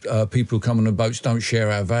 these people who come on the boats don't share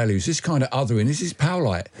our values. This kind of othering, this is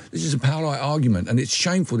Powlite. This is a Powlite argument, and it's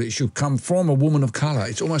shameful that it should come from a woman of colour.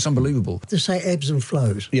 It's almost unbelievable. To say ebbs and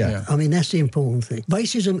flows. Yeah. I mean, that's the important thing.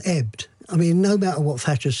 Racism ebbed. I mean, no matter what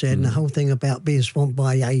Thatcher said, and the whole thing about being swamped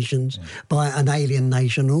by Asians, by an alien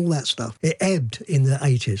nation, all that stuff, it ebbed in the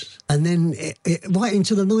 80s. And then right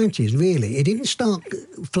into the 90s, really. It didn't start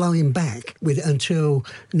flowing back until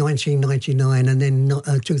 1999 and then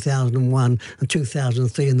 2001 and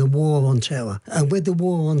 2003 and the War on Terror. And with the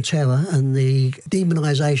War on Terror and the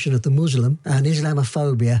demonisation of the Muslim and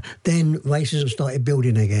Islamophobia, then racism started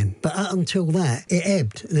building again. But up until that, it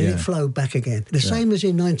ebbed, and then it flowed back again. The same as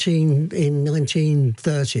in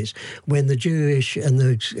 1930s when the Jewish and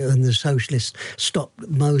the socialists stopped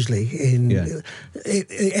Mosley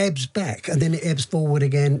it ebbs back and then it ebbs forward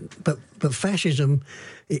again, but fascism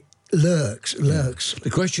lurks. The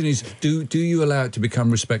question is, do you allow it to become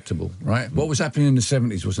respectable, right? What was happening in the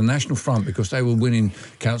 70s was the National Front, because they were winning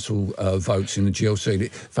council votes in the GLC,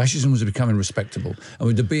 fascism was becoming respectable. And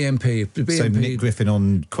with the BNP... So Nick Griffin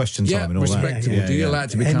on Question Time and all respectable. that. Do you allow it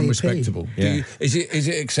to become respectable? Is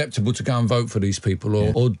it acceptable to go and vote for these people,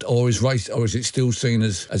 or is it still seen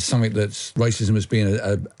as something that's racism as being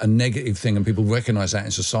a negative thing and people recognise that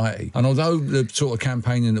in society? And although the sort of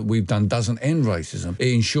campaigning that we've done doesn't end racism, it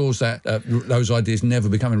ensures that those ideas never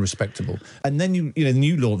becoming respectable. And then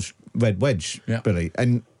you launched Red Wedge, Billy,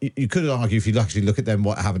 and you could argue, if you actually look at them,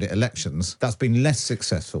 what happened at elections, that's been less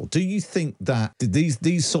successful. Do you think that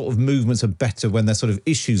these sort of movements are better when they're sort of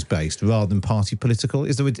issues based rather than party political?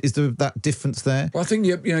 Is there that difference there? Well, I think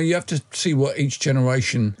you have to see what each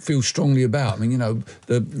generation feels strongly about. I mean,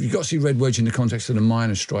 you've got to see Red Wedge in the context of the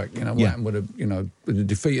miners' strike. What happened with the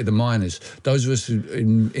defeat of the miners. Those of us who,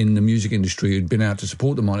 in the music industry who'd been out to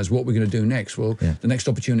support the miners, what we're going to do next? Well, the next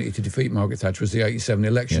opportunity to defeat Margaret Thatcher was the 87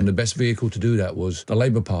 election. The best vehicle to do that was the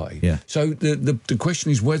Labour Party. Yeah. So the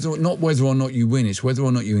question is whether or not you win, it's whether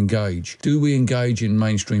or not you engage. Do we engage in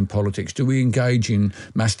mainstream politics? Do we engage in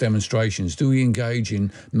mass demonstrations? Do we engage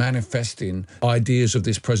in manifesting ideas of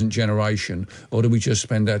this present generation? Or do we just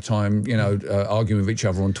spend our time, arguing with each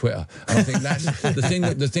other on Twitter? And I think that's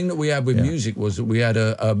the thing that we had with music was that we had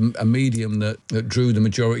a medium that drew the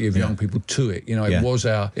majority of young people to it.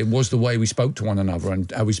 It was the way we spoke to one another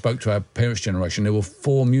and how we spoke to our parents' generation. There were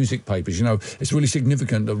 4 music papers. It's really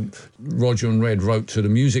significant that Roger and Red wrote to the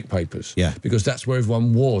music papers because that's where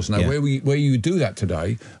everyone was. Now, where you do that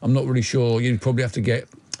today, I'm not really sure. You'd probably have to get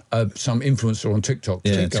some influencer on TikTok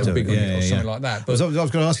to go big on it or something like that. But I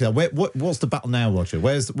was going to ask you that. What's the battle now, Roger?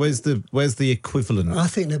 Where's the equivalent? I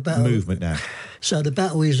think the battle movement now. So the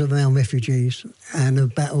battle is around refugees, and the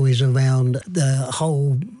battle is around the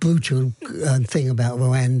whole brutal thing about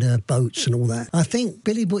Rwanda boats and all that. I think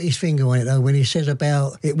Billy put his finger on it though when he says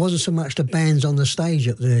about it wasn't so much the bands on the stage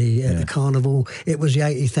at the carnival; it was the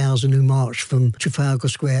 80,000 who marched from Trafalgar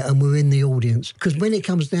Square and were in the audience. Because when it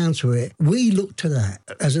comes down to it, we look to that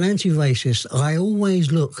as an anti-racist. I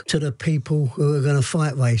always look to the people who are going to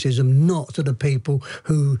fight racism, not to the people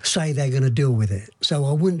who say they're going to deal with it. So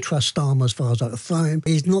I wouldn't trust Starmer as far as I could throw him.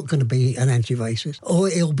 He's not going to be an anti-racist. Or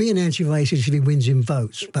he'll be an anti-racist if he wins in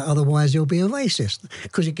votes, but otherwise he'll be a racist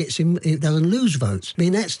because it doesn't lose votes. I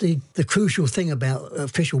mean, that's the crucial thing about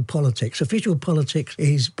official politics. Official politics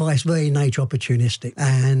is by its very nature opportunistic,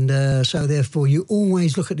 and so therefore you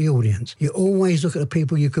always look at the audience. You always look at the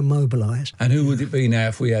people you can mobilise. And who would it be now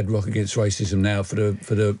if we had Rock Against Racism now for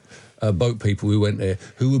the boat people who went there?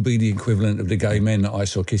 Who would be the equivalent of the gay men that I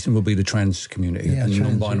saw kissing? Would be the trans community and the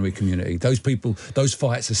non-binary community. Those people, those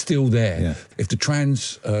fights are still there. Yeah. If the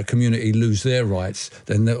trans community lose their rights,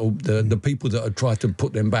 then the people that have tried to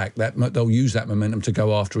put them back, they'll use that momentum to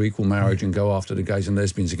go after equal marriage and go after the gays and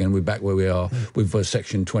lesbians again. We're back where we are with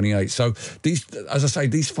Section 28. So these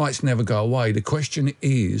fights never go away. The question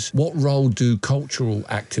is, what role do cultural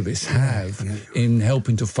activists have in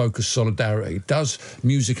helping to focus solidarity? Does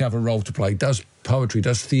music have a role to play? Does poetry,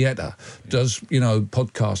 does theatre, does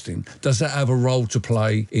podcasting, does that have a role to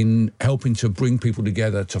play in helping to bring people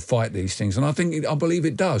together to fight these things? And I believe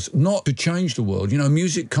it does. Not to change the world.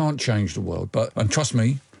 Music can't change the world, and trust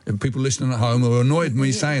me, and people listening at home who are annoyed with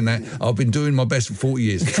me saying that, I've been doing my best for 40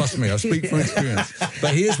 years. Trust me, I speak from experience.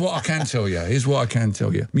 But here's what I can tell you.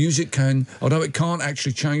 Music can, although it can't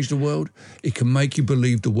actually change the world, it can make you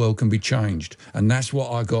believe the world can be changed. And that's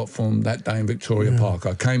what I got from that day in Victoria Park.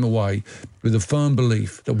 I came away with a firm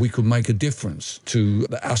belief that we could make a difference to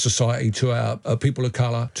our society, to our people of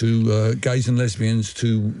colour, to gays and lesbians,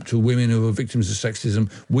 to women who are victims of sexism.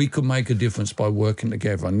 We could make a difference by working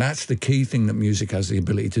together. And that's the key thing that music has the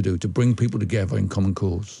ability to do, to bring people together in common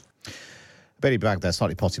cause. Billy Bragg there,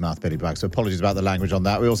 slightly potty-mouthed Billy Bragg, so apologies about the language on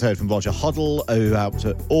that. We also heard from Roger Huddle, who helped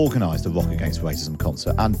to organise the Rock Against Racism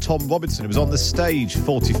concert, and Tom Robinson, who was on the stage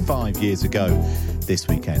 45 years ago this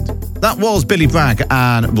weekend. That was Billy Bragg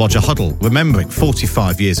and Roger Huddle, remembering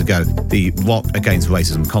 45 years ago the Rock Against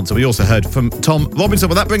Racism concert. We also heard from Tom Robinson.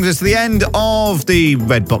 Well, that brings us to the end of the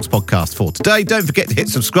Red Box podcast for today. Don't forget to hit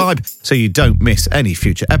subscribe so you don't miss any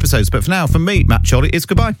future episodes. But for now, from me, Matt Chorley, it's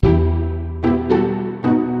goodbye.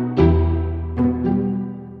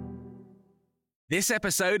 This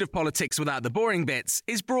episode of Politics Without the Boring Bits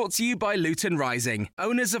is brought to you by Luton Rising,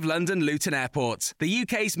 owners of London Luton Airport, the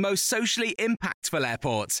UK's most socially impactful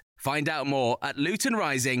airport. Find out more at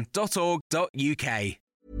lutonrising.org.uk.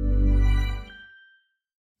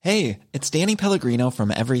 Hey, it's Danny Pellegrino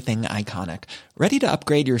from Everything Iconic. Ready to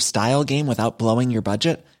upgrade your style game without blowing your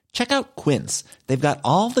budget? Check out Quince. They've got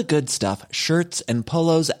all the good stuff, shirts and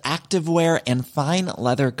polos, activewear, and fine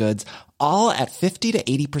leather goods, all at 50 to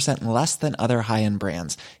 80% less than other high-end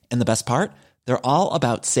brands. And the best part? They're all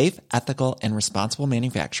about safe, ethical, and responsible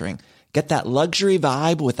manufacturing. Get that luxury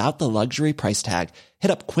vibe without the luxury price tag.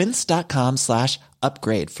 Hit up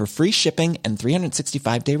quince.com/upgrade for free shipping and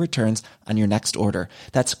 365-day returns on your next order.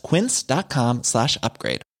 That's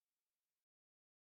quince.com/upgrade.